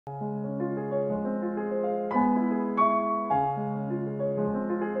Hey,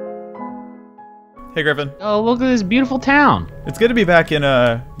 Griffin. Oh, look at this beautiful town. It's good to be back in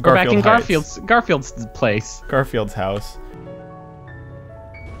Garfield We're back in Heights. Garfield's place. Garfield's house.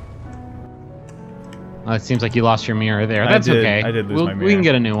 Well, it seems like you lost your mirror there. That's okay. I did lose my mirror. We can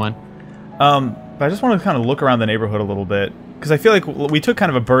get a new one. But I just want to kind of look around the neighborhood a little bit, because I feel like we took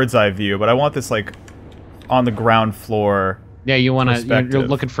kind of a bird's eye view, but I want this like on the ground floor. Yeah, you're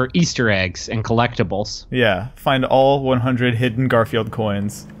looking for Easter eggs and collectibles. Yeah, find all 100 hidden Garfield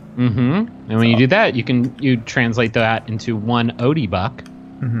coins. Mm-hmm. And when you do that, you translate that into 1 Odie buck.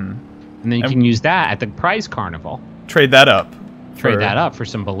 Mm-hmm. And then you can use that at the prize carnival. Trade that up. Trade that up for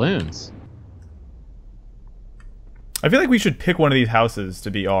some balloons. I feel like we should pick one of these houses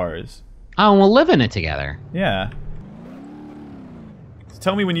to be ours. Oh, and we'll live in it together. Yeah. So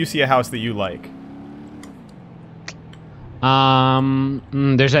tell me when you see a house that you like.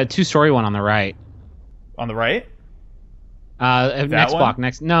 There's a 2-story one on the right. On the right? Next block.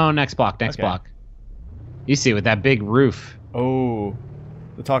 Next block. You see, with that big roof. Oh,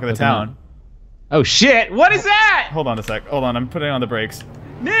 the talk of the town. Oh shit! What is that? Hold on a sec. Hold on, I'm putting on the brakes.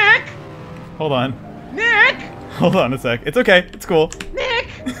 Nick! Hold on. Nick! Hold on a sec. It's okay. It's cool. Nick!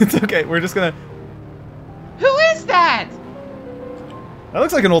 It's okay. We're just gonna... Who is that? That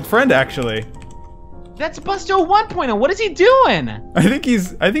looks like an old friend, actually. That's Busto 1.0. What is he doing? I think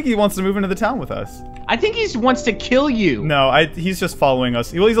he wants to move into the town with us. I think he wants to kill you. No, he's just following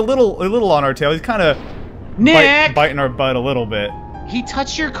us. Well, he's a little on our tail. He's kind of biting our butt a little bit. He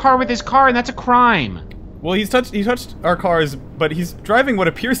touched your car with his car, and that's a crime. Well, he touched our cars, but he's driving what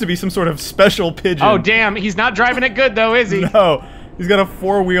appears to be some sort of special pigeon. Oh damn, he's not driving it good though, is he? No, he's got a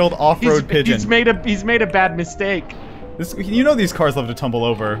 4-wheeled off-road pigeon. He's made a bad mistake. You know these cars love to tumble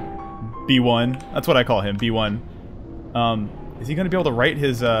over. B1. That's what I call him, B1. Is he gonna be able to write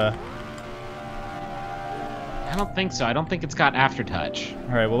his I don't think so. I don't think it's got aftertouch.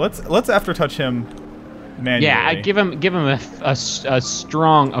 All right, well let's aftertouch him manually. Yeah, I give him a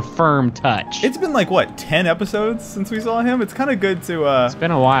strong, a firm touch. It's been like what, 10 episodes since we saw him. It's kind of good to. It's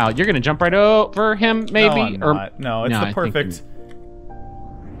been a while. You're gonna jump right over him, maybe? No, I'm not. No, it's the perfect.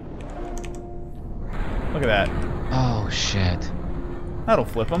 Look at that. Oh shit. That'll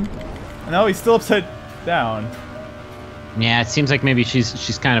flip him. No, he's still upside down. Yeah, it seems like maybe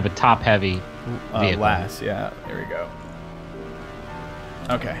she's kind of a top-heavy vehicle. Lass, yeah. There we go.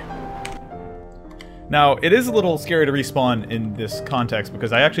 Okay. Now, it is a little scary to respawn in this context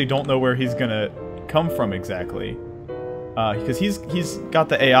because I actually don't know where he's gonna come from exactly. Because he's got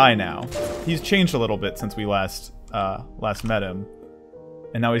the AI now. He's changed a little bit since we last met him.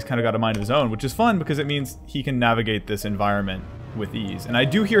 And now he's kind of got a mind of his own, which is fun because it means he can navigate this environment with ease. And I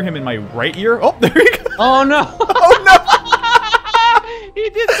do hear him in my right ear. Oh, there he goes. Oh, no. Oh, no. He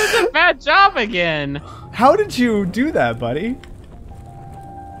did such a bad job again. How did you do that, buddy?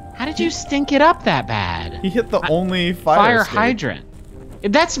 How did you stink it up that bad? He hit the only fire hydrant.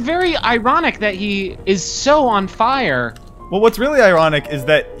 That's very ironic that he is so on fire. Well, what's really ironic is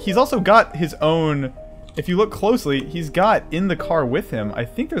that he's also got his own... If you look closely, he's got in the car with him, I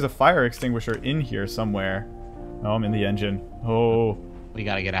think there's a fire extinguisher in here somewhere. Oh, I'm in the engine. Oh. We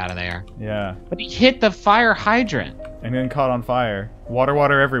gotta get out of there. Yeah. But he hit the fire hydrant. And then caught on fire.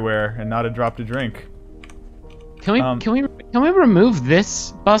 Water everywhere, and not a drop to drink. Can we remove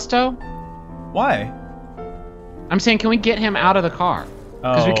this, Busto? Why? I'm saying, can we get him out of the car?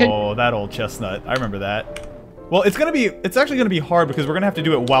 Oh, that old chestnut. I remember that. Well, it's actually gonna be hard because we're gonna have to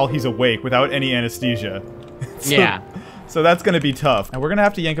do it while he's awake without any anesthesia. Yeah. So that's gonna be tough. And we're gonna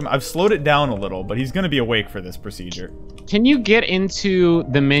have to yank him. I've slowed it down a little, but he's gonna be awake for this procedure. Can you get into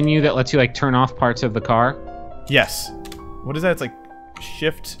the menu that lets you like turn off parts of the car? Yes. What is that? It's like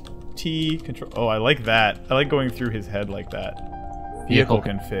Shift T control. Oh, I like that. I like going through his head like that. Vehicle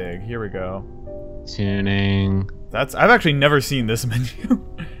config. Here we go. Tuning. I've actually never seen this menu.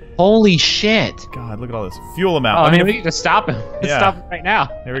 Holy shit. God, look at all this fuel amount. Oh, I mean, we need to stop him. Yeah. Stop him right now.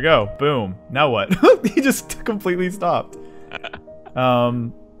 There we go. Boom. Now what? He just completely stopped.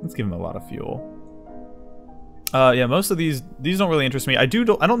 Let's give him a lot of fuel. Yeah, most of these don't really interest me. I don't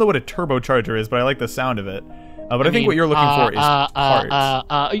know what a turbocharger is, but I like the sound of it. But I think what you're looking for is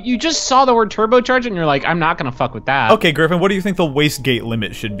parts. You just saw the word turbocharger and you're like, I'm not gonna fuck with that. Okay, Griffin, what do you think the wastegate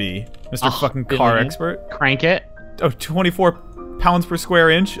limit should be, Mr. fucking car expert? Crank it. Oh, 24 pounds per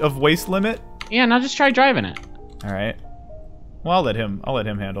square inch of waste limit? Yeah, now just try driving it. All right. Well, I'll let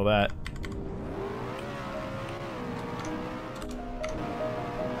him handle that.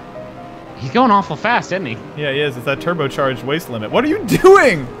 He's going awful fast, isn't he? Yeah, he is. It's that turbocharged waste limit. What are you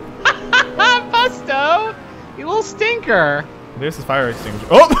doing? Busto! You little stinker. There's his fire extinguisher.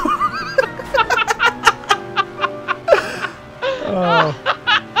 Oh! Oh.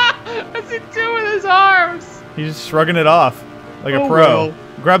 What's he doing with his arms? He's just shrugging it off like a pro. Well.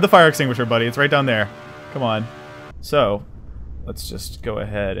 Grab the fire extinguisher, buddy. It's right down there. Come on. So, let's just go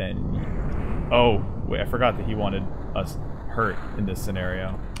ahead and... Oh, wait, I forgot that he wanted us hurt in this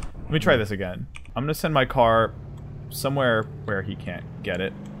scenario. Let me try this again. I'm going to send my car somewhere where he can't get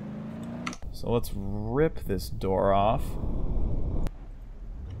it. So let's rip this door off.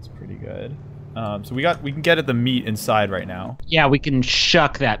 It's pretty good. So we can get at the meat inside right now. Yeah, we can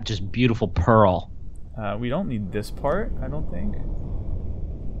shuck that just beautiful pearl. We don't need this part, I don't think.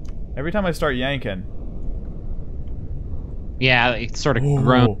 Every time I start yanking. Yeah, it sort of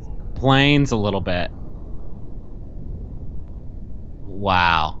groans planes a little bit.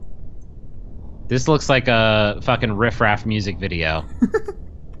 Wow. This looks like a fucking riff-raff music video.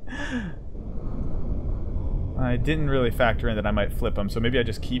 I didn't really factor in that I might flip him, so maybe I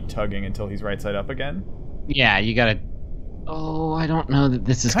just keep tugging until he's right side up again. Yeah, you gotta... Oh, I don't know that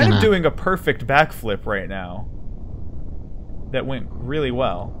this is kind of doing a perfect backflip right now. That went really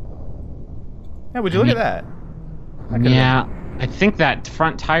well. Yeah, would you look at that? Yeah, I think that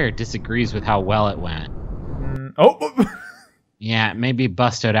front tire disagrees with how well it went. Oh! Yeah, it maybe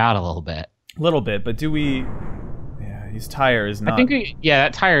busted out a little bit. A little bit, but do we... Yeah, his tire is not... I think yeah,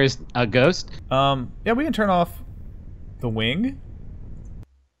 that tire is a ghost. Yeah, we can turn off the wing.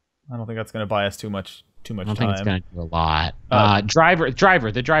 I don't think that's going to buy us too much time. I don't think it's going to do a lot. The driver's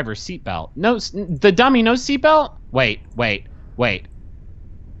seatbelt. No, the dummy, no seatbelt? Wait.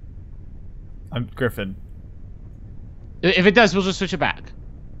 I'm Griffin. If it does, we'll just switch it back.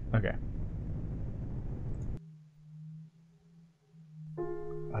 Okay.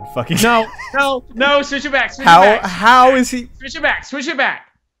 God fucking... No, switch it back, switch it back. How is he... Switch it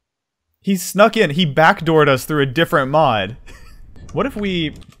back. He snuck in. He backdoored us through a different mod. What if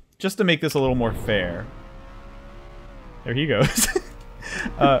we... Just to make this a little more fair... There he goes.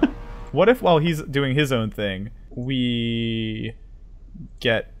 What if while he's doing his own thing, we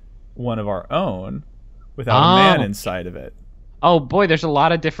get one of our own without a man inside of it? Oh boy, there's a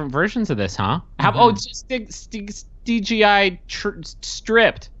lot of different versions of this, huh? Oh, DGI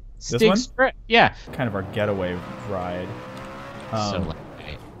stripped. This one? Stripped. Yeah. Kind of our getaway ride. So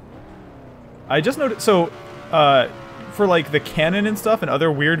lightweight. I just noticed, so, for like the cannon and stuff and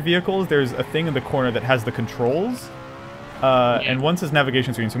other weird vehicles, there's a thing in the corner that has the controls. And one says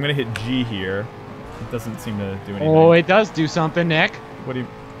navigation screen, so I'm gonna hit G here. It doesn't seem to do anything. Oh, it does do something, Nick. What do you...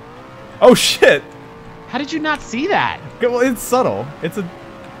 Oh shit! How did you not see that? Well, it's subtle. It's a...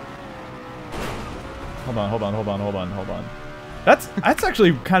 Hold on. That's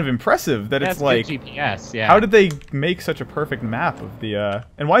actually kind of impressive that it's like... Good GPS, yeah. How did they make such a perfect map of the,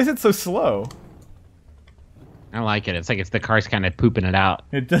 And why is it so slow? I like it. It's like the car's kind of pooping it out.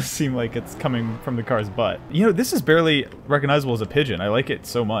 It does seem like it's coming from the car's butt. You know, this is barely recognizable as a pigeon. I like it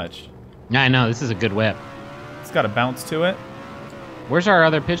so much. Yeah, I know. This is a good whip. It's got a bounce to it. Where's our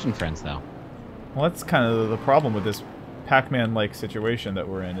other pigeon friends, though? Well, that's kind of the problem with this Pac-Man-like situation that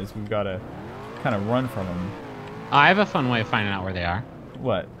we're in, is we've got to kind of run from them. I have a fun way of finding out where they are.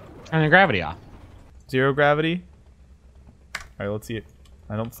 What? Turn the gravity off. Zero gravity? All right, let's see it.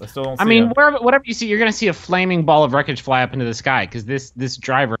 I still don't see I mean, whatever you see, you're going to see a flaming ball of wreckage fly up into the sky, because this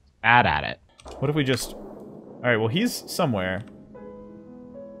driver is bad at it. What if we just... All right, well, he's somewhere.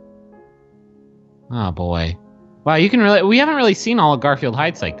 Oh, boy. Wow, we haven't really seen all of Garfield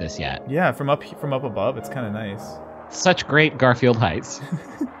Heights like this yet. Yeah, from up above, it's kind of nice. Such great Garfield Heights.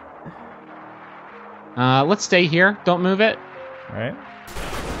 Let's stay here. Don't move it. All right.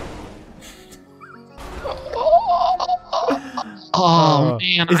 Oh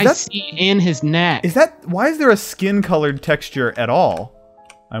man, I see in his neck. Why is there a skin-colored texture at all?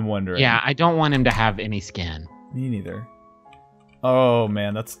 I'm wondering. Yeah, I don't want him to have any skin. Me neither. Oh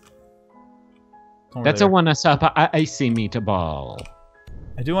man, that's a one-up. I see meatball.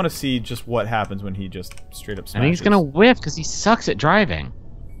 I do want to see just what happens when he just straight up smashes. I think he's gonna whiff because he sucks at driving.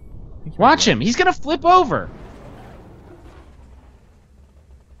 Watch him. He's gonna flip over.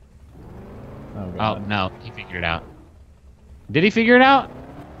 Oh no, he figured it out. Did he figure it out?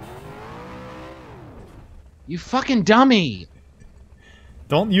 You fucking dummy!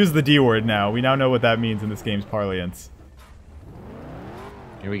 Don't use the D word now. We now know what that means in this game's parlance.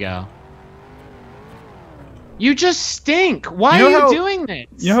 Here we go. You just stink! Why are you doing this?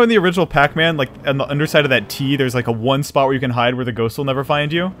 You know how in the original Pac-Man, like on the underside of that T, there's like a one spot where you can hide where the ghost will never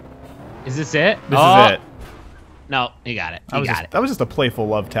find you? Is this it? This is it. No, he got it. That was just a playful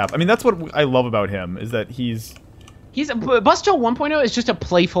love tap. I mean, that's what I love about him, is that Busto 1.0 is just a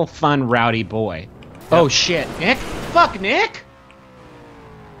playful, fun, rowdy boy. Oh shit, Nick! Fuck, Nick!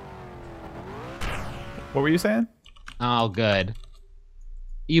 What were you saying? Oh, good.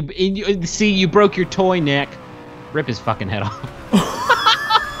 You see, you broke your toy, Nick. Rip his fucking head off.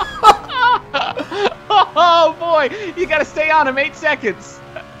 Oh boy, you gotta stay on him 8 seconds.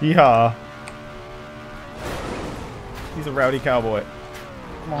 Yeah. He's a rowdy cowboy.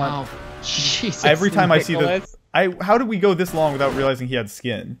 Come on. Oh, Jesus. Every time Nicholas. I see the... How did we go this long without realizing he had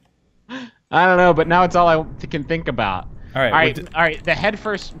skin? I don't know, but now it's all I can think about. All right. All right. The head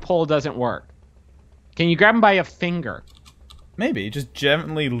first pull doesn't work. Can you grab him by a finger? Maybe. Just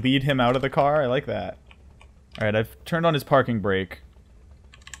gently lead him out of the car. I like that. All right, I've turned on his parking brake.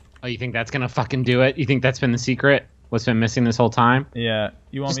 Oh, you think that's gonna fucking do it? You think that's been the secret? What's been missing this whole time? Yeah.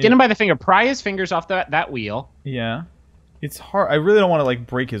 You want Just me get him by the finger. Pry his fingers off that wheel. Yeah. It's hard. I really don't want to, like,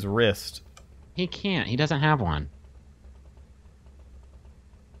 break his wrist. He can't. He doesn't have one.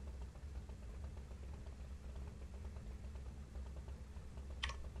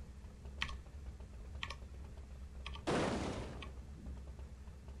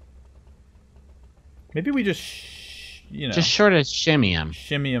 Maybe we just, just sort of shimmy him.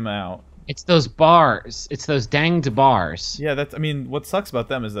 Shimmy him out. It's those bars. It's those danged bars. Yeah, that's. I mean, what sucks about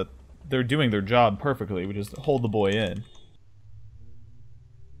them is that they're doing their job perfectly. We just hold the boy in.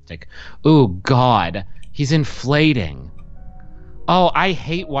 Like, oh God, he's inflating. Oh, I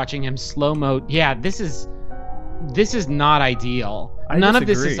hate watching him slow-mo. Yeah, this is not ideal. None of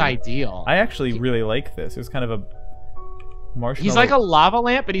this is ideal. I actually really like this. It was kind of a marshmallow. He's like a lava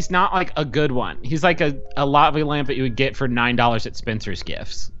lamp, but he's not like a good one. He's like a lava lamp that you would get for $9 at Spencer's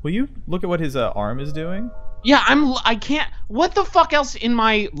Gifts. Will you look at what his arm is doing? Yeah, I can't. What the fuck else in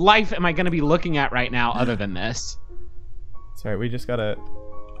my life am I going to be looking at right now other than this? Sorry, we just gotta...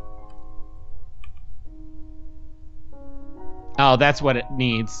 Oh, that's what it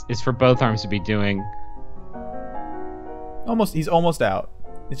needs, is for both arms to be doing. He's almost out.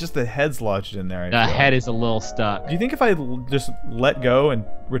 It's just the head's lodged in there. The head is a little stuck. Do you think if I just let go and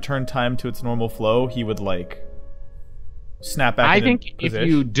return time to its normal flow, he would, like, snap back into position? If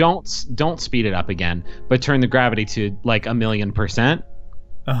you don't speed it up again, but turn the gravity to, like, 1,000,000%,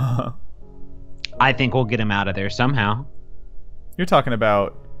 I think we'll get him out of there somehow. You're talking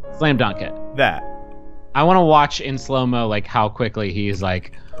about... Slam dunk it. That. I want to watch in slow-mo, like, how quickly he's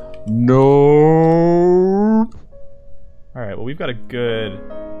like, no. Alright, well, we've got a good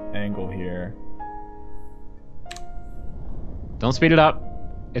angle here. Don't speed it up.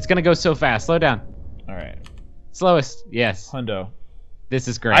 It's going to go so fast. Slow down. Alright. Slowest. Yes. Hundo. This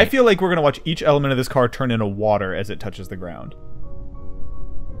is great. I feel like we're going to watch each element of this car turn into water as it touches the ground.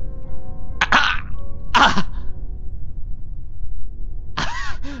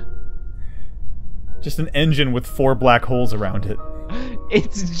 Just an engine with 4 black holes around it.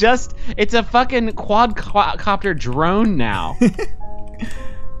 It's a fucking quadcopter drone now.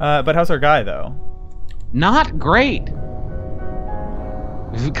 But how's our guy, though? Not great.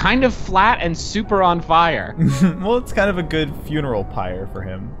 Kind of flat and super on fire. Well, it's kind of a good funeral pyre for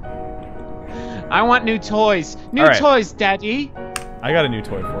him. I want new toys. New toys, Daddy. I got a new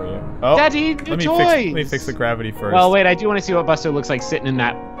toy for you. Oh, Daddy, new toys. Let me fix the gravity first. Well, wait, I do want to see what Busto looks like sitting in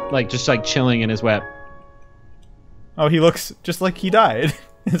that, like, just like chilling in his web. Oh, he looks just like he died.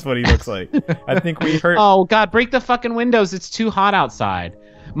 Is what he looks like. I think we hurt. Oh God, break the fucking windows. It's too hot outside.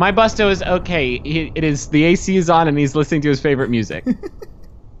 My Busto is okay. It is, the AC is on and he's listening to his favorite music.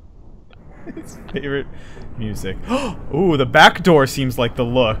 His favorite music. Ooh, the back door seems like the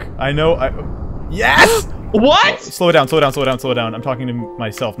look. I know. Yes! What? Slow it down, slow it down, slow it down, slow it down. I'm talking to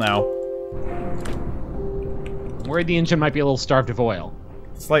myself now. I'm worried the engine might be a little starved of oil.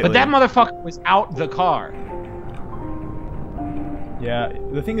 Slightly. But that motherfucker was out the car. Yeah,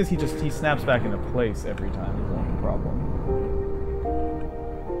 the thing is he snaps back into place every time. He's the only problem.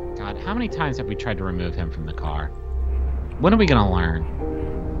 God, how many times have we tried to remove him from the car? When are we gonna learn?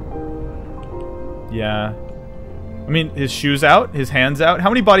 Yeah. I mean, his shoes out, his hands out.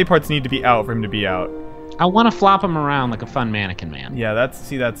 How many body parts need to be out for him to be out? I want to flop him around like a fun mannequin man. Yeah, I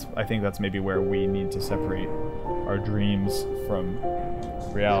think that's maybe where we need to separate our dreams from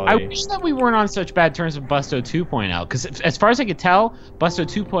reality. I wish that we weren't on such bad terms with Busto 2.0, because as far as I could tell, Busto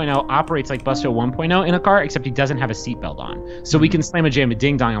 2.0 operates like Busto 1.0 in a car, except he doesn't have a seatbelt on. So we can slam a jam a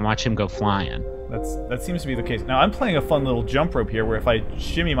ding-dong and watch him go flying. That seems to be the case. Now, I'm playing a fun little jump rope here, where if I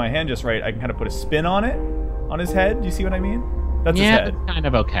shimmy my hand just right, I can kind of put a spin on it, on his head. Do you see what I mean? That's his head. That's kind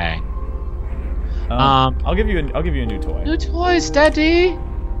of okay. I'll give you a new toy. New toys, Daddy!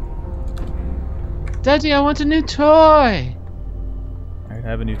 Daddy, I want a new toy! Alright, I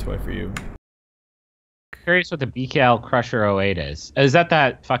have a new toy for you. Curious what the bkl-crusher 08 is. Is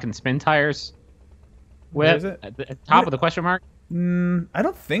that fucking spin tires? Where is it? At the top of the question mark? I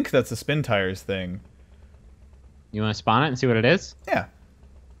don't think that's a spin tires thing. You want to spawn it and see what it is? Yeah.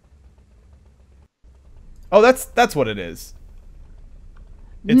 Oh, that's what it is.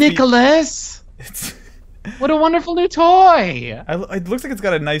 It's Nicholas! It's What a wonderful new toy! It looks like it's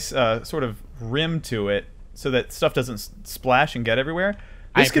got a nice sort of rim to it, so that stuff doesn't splash and get everywhere.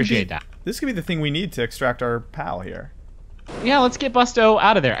 I appreciate that. This could be the thing we need to extract our pal here. Yeah, let's get Busto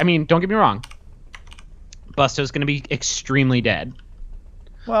out of there. I mean, don't get me wrong. Busto's going to be extremely dead.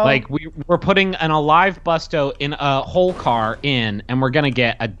 Well, like, we're putting an alive Busto in a whole car and we're going to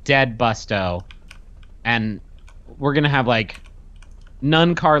get a dead Busto. And we're going to have, like,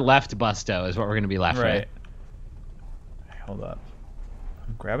 none car left Busto is what we're going to be left with. Hold up.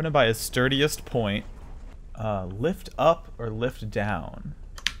 I'm grabbing it by his sturdiest point. Lift up or lift down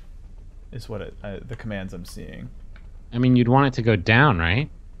is what the commands I'm seeing. I mean, you'd want it to go down, right?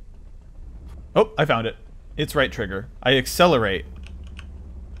 Oh, I found it. It's right trigger. I accelerate.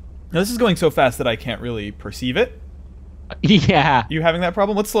 Now, this is going so fast that I can't really perceive it. Yeah. You having that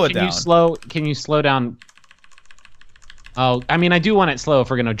problem? Let's slow it down. Can you slow down? Oh, I mean, I do want it slow if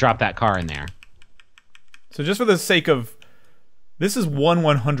we're going to drop that car in there. So just for the sake of... This is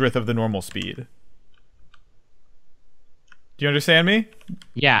 1/100th of the normal speed. Do you understand me?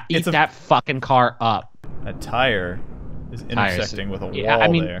 Yeah, eat that fucking car up. That tire is intersecting with a wall I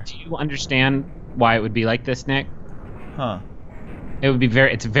mean, there. do you understand why it would be like this, Nick? Huh. It would be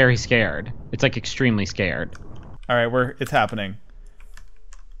it's very scared. It's like extremely scared. All right, it's happening.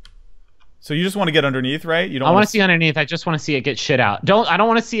 So you just want to get underneath, right? You don't. I want to see underneath. I just want to see it get shit out. I don't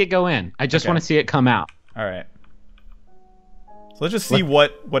want to see it go in. I just want to see it come out. All right. So let's just see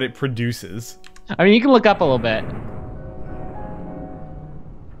what it produces. I mean, you can look up a little bit.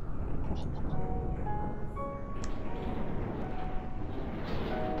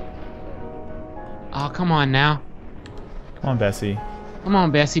 Oh, come on now. Come on, Bessie. Come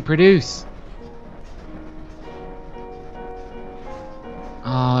on, Bessie, produce.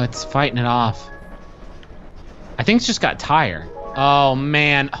 Oh, it's fighting it off. I think it's just got tire. Oh,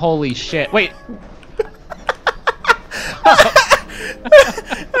 man. Holy shit. Wait.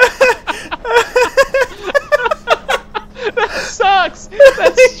 That sucks.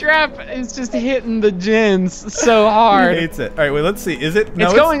 That strap is just hitting the gins so hard. He hates it. All right, wait, let's see. Is it? No,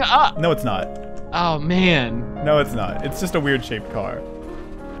 it's going up. No, it's not. Oh, man. No, it's not. It's just a weird shaped car.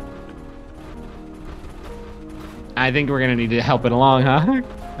 I think we're going to need to help it along, huh?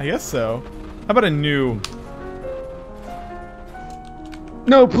 I guess so. How about a new...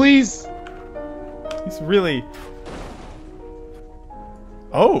 No, please. He's really...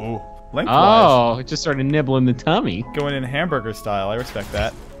 Oh, lengthwise. Oh, it just started nibbling the tummy. Going in hamburger style. I respect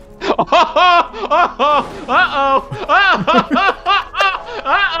that. Uh-oh.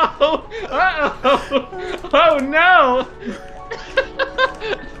 Oh, no.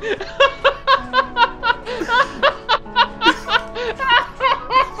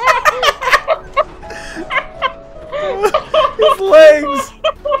 His legs.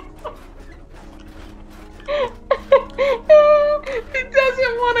 He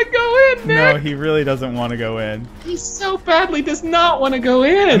doesn't want to go in, Nick. No, he really doesn't want to go in. He so badly does not want to go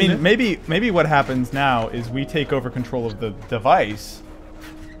in. I mean, maybe what happens now is we take over control of the device.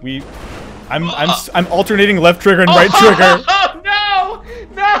 I'm alternating left trigger and right trigger. Oh no!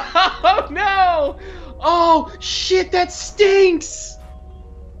 No! Oh shit! That stinks.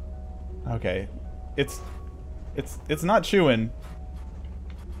 Okay, it's not chewing.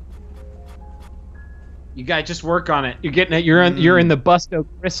 You gotta just work on it. You're getting it. You're in the Busto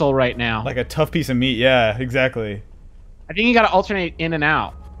gristle right now. Like a tough piece of meat. Yeah, exactly. I think you gotta alternate in and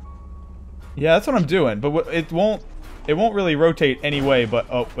out. Yeah, that's what I'm doing. But it won't really rotate anyway. But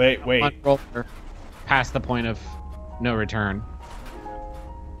oh wait. Roller past the point of no return.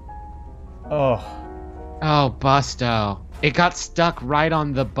 Oh. Oh, Busto. It got stuck right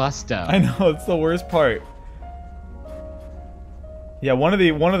on the Busto. I know, it's the worst part. Yeah, one of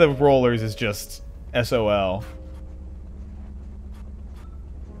the rollers is just SOL.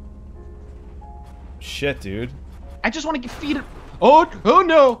 Shit, dude. I just want to feed it. Oh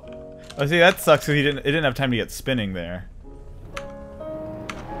no. Oh, see, that sucks because it didn't have time to get spinning there.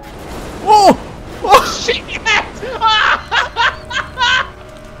 Whoa! Oh shit!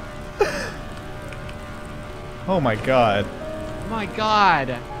 Oh my god. My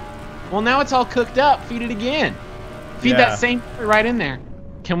god. Well, now it's all cooked up. Feed it again. Feed that same right in there.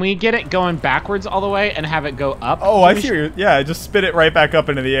 Can we get it going backwards all the way and have it go up? Oh, I see. Yeah, just spit it right back up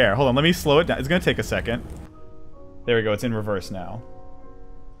into the air. Hold on, let me slow it down. It's gonna take a second. There we go. It's in reverse now.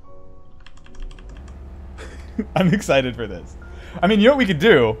 I'm excited for this. I mean, you know what we could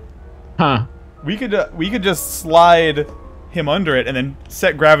do? Huh? We could just slide him under it and then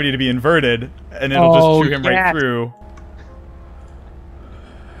set gravity to be inverted, and it'll just chew him right through.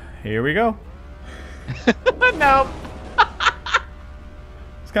 Here we go. Nope. I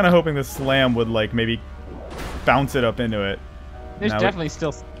was kind of hoping the slam would like maybe bounce it up into it. There's definitely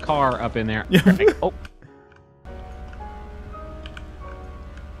still car up in there. Oh.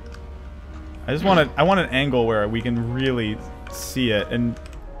 I want an angle where we can really see it. And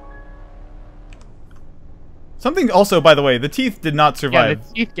something also, by the way, the teeth did not survive. Yeah,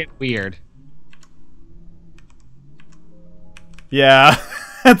 the teeth get weird. Yeah,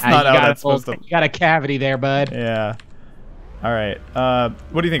 that's not how that's supposed to. You got a cavity there, bud. Yeah. All right.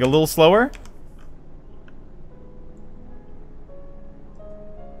 What do you think? A little slower?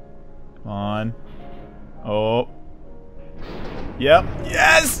 Come on. Oh. Yep.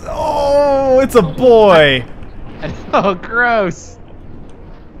 Yes! Oh, it's a boy! Oh, gross.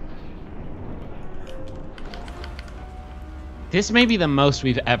 This may be the most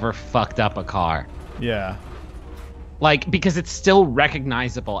we've ever fucked up a car. Yeah. Like, because it's still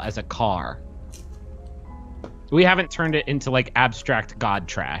recognizable as a car. We haven't turned it into, like, abstract god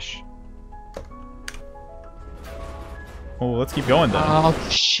trash. Oh, let's keep going, then. Oh,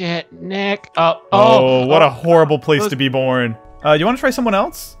 shit, Nick. Oh, what a horrible place to be born. You want to try someone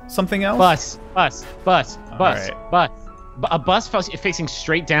else? Something else? Bus. A bus facing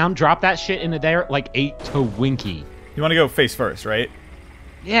straight down, drop that shit into there like 8 to Winky. You want to go face first, right?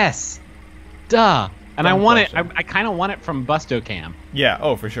 Yes. Duh. And I want it, I kind of want it from Busto Cam. Yeah,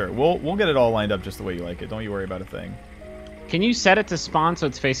 oh, for sure. We'll get it all lined up just the way you like it. Don't you worry about a thing. Can you set it to spawn so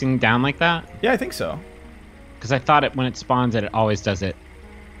it's facing down like that? Yeah, I think so. Because I thought when it spawns it always does it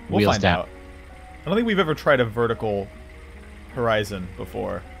We'll find out. I don't think we've ever tried a vertical horizon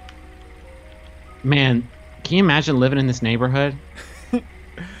before. Man, can you imagine living in this neighborhood? It's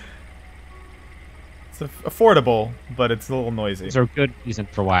affordable, but it's a little noisy. There's a good reason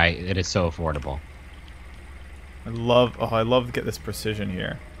for why it is so affordable. I love to get this precision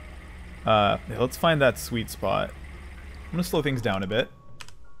here. Yeah, let's find that sweet spot. I'm gonna slow things down a bit.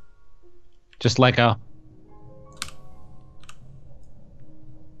 Just like a...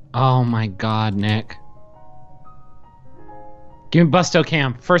 Oh my god, Nick. Give me Busto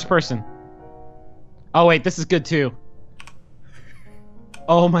Cam, first person. Oh wait, this is good too.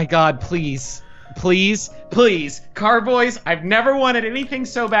 Oh my god, please. Please, please. Carboys, I've never wanted anything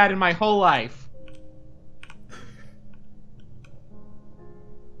so bad in my whole life.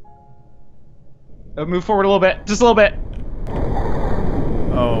 Move forward a little bit, just a little bit.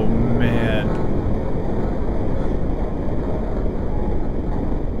 Oh man.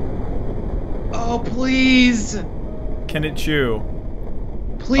 Oh, please. Can it chew?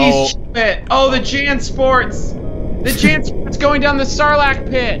 Please chew it. Oh, the Jan Sports. The Jan Sports going down the Sarlacc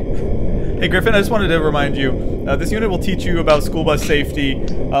pit. Hey, Griffin, I just wanted to remind you, this unit will teach you about school bus safety,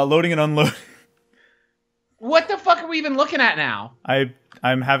 loading and unloading. What the fuck are we even looking at now?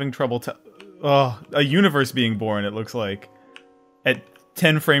 I'm having trouble a universe being born, it looks like. At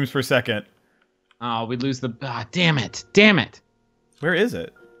 10 frames per second. Oh, we lose the... Ah, damn it. Damn it. Where is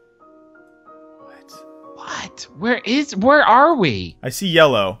it? What? Where are we? I see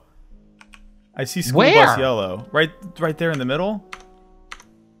yellow. I see school bus yellow. Right there in the middle?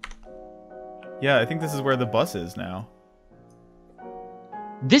 Yeah, I think this is where the bus is now.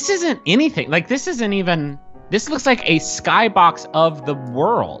 This isn't anything. Like, this isn't even... This looks like a skybox of the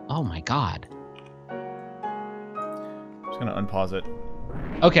world. Oh my god. I'm just gonna unpause it.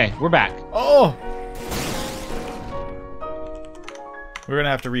 Okay, we're back. Oh! We're gonna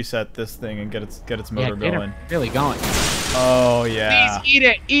have to reset this thing and get its motor going. Really going. Oh yeah. Please eat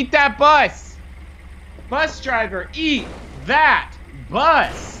it. Eat that bus. Bus driver, eat that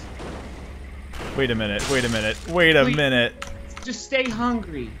bus. Wait a minute. Wait a minute. Wait a minute. Just stay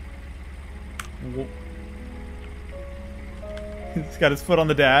hungry. He's got his foot on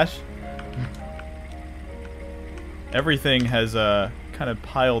the dash. Everything has kind of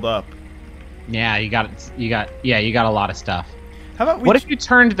piled up. Yeah, you got a lot of stuff. How about what if you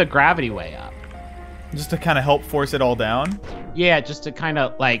turned the gravity way up? Just to kind of help force it all down? Yeah, just to kind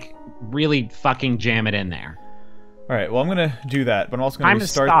of like really fucking jam it in there. All right, well I'm gonna do that, but I'm also gonna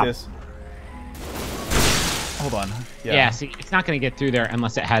restart this. Hold on. Yeah, see, it's not gonna get through there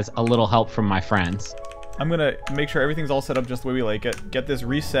unless it has a little help from my friends. I'm gonna make sure everything's all set up just the way we like it. Get this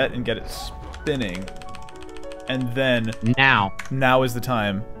reset and get it spinning. And then... Now is the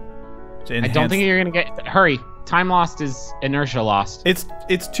time to enhance... I don't think you're gonna get... Hurry. Time lost is inertia lost.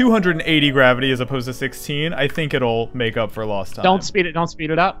 It's 280 gravity as opposed to 16. I think it'll make up for lost time. Don't speed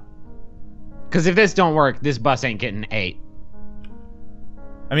it up. Because if this don't work, this bus ain't getting 8.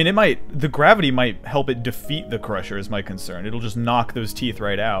 I mean, the gravity might help it defeat the Crusher is my concern. It'll just knock those teeth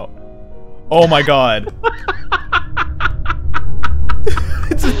right out. Oh my god.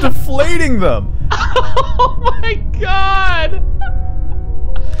 It's just deflating them. Oh my god.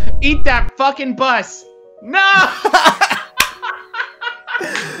 Eat that fucking bus. No.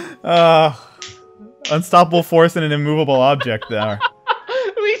 Unstoppable force and an immovable object there.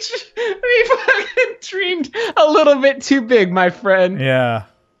 We fucking dreamed a little bit too big, my friend. Yeah.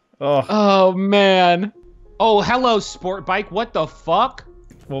 Oh man. Oh, hello, sport bike. What the fuck?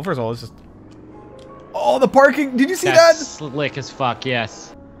 Well, first of all, it's just... Oh, the parking! Did you see That's that? slick as fuck,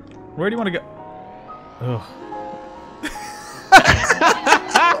 yes. Where do you want to go? Ugh.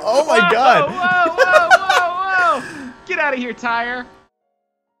 Oh my god! Whoa, whoa, whoa, whoa, whoa! Get out of here, tire.